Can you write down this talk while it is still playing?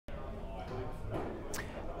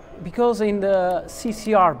Because in the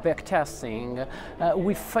CCR backtesting,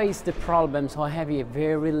 we face the problems of having a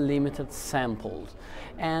very limited samples.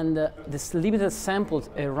 And these limited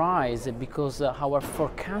samples arise because our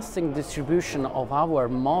forecasting distribution of our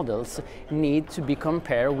models need to be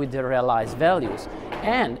compared with the realized values.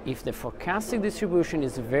 And if the forecasting distribution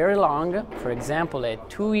is very long, for example, at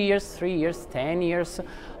 2 years, 3 years, 10 years,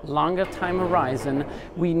 longer time horizon,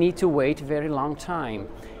 we need to wait very long time.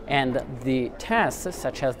 And the tests,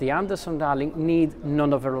 such as the Anderson-Darling, need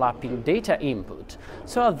non-overlapping data input.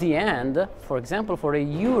 So at the end, for example, for a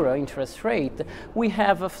euro interest rate, we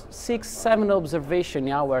have 6, 7 observations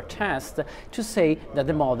in our test to say that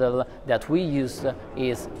the model that we used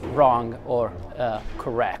is wrong or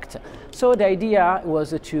correct. So the idea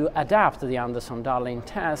was to adapt the Anderson-Darling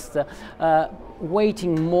test,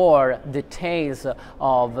 weighting more details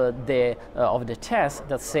of the test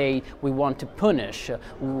that say we want to punish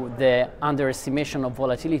the underestimation of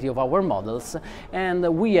volatility of our models, and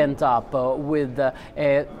we end up with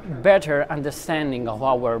a better understanding of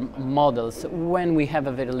our models when we have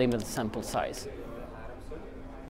a very limited sample size.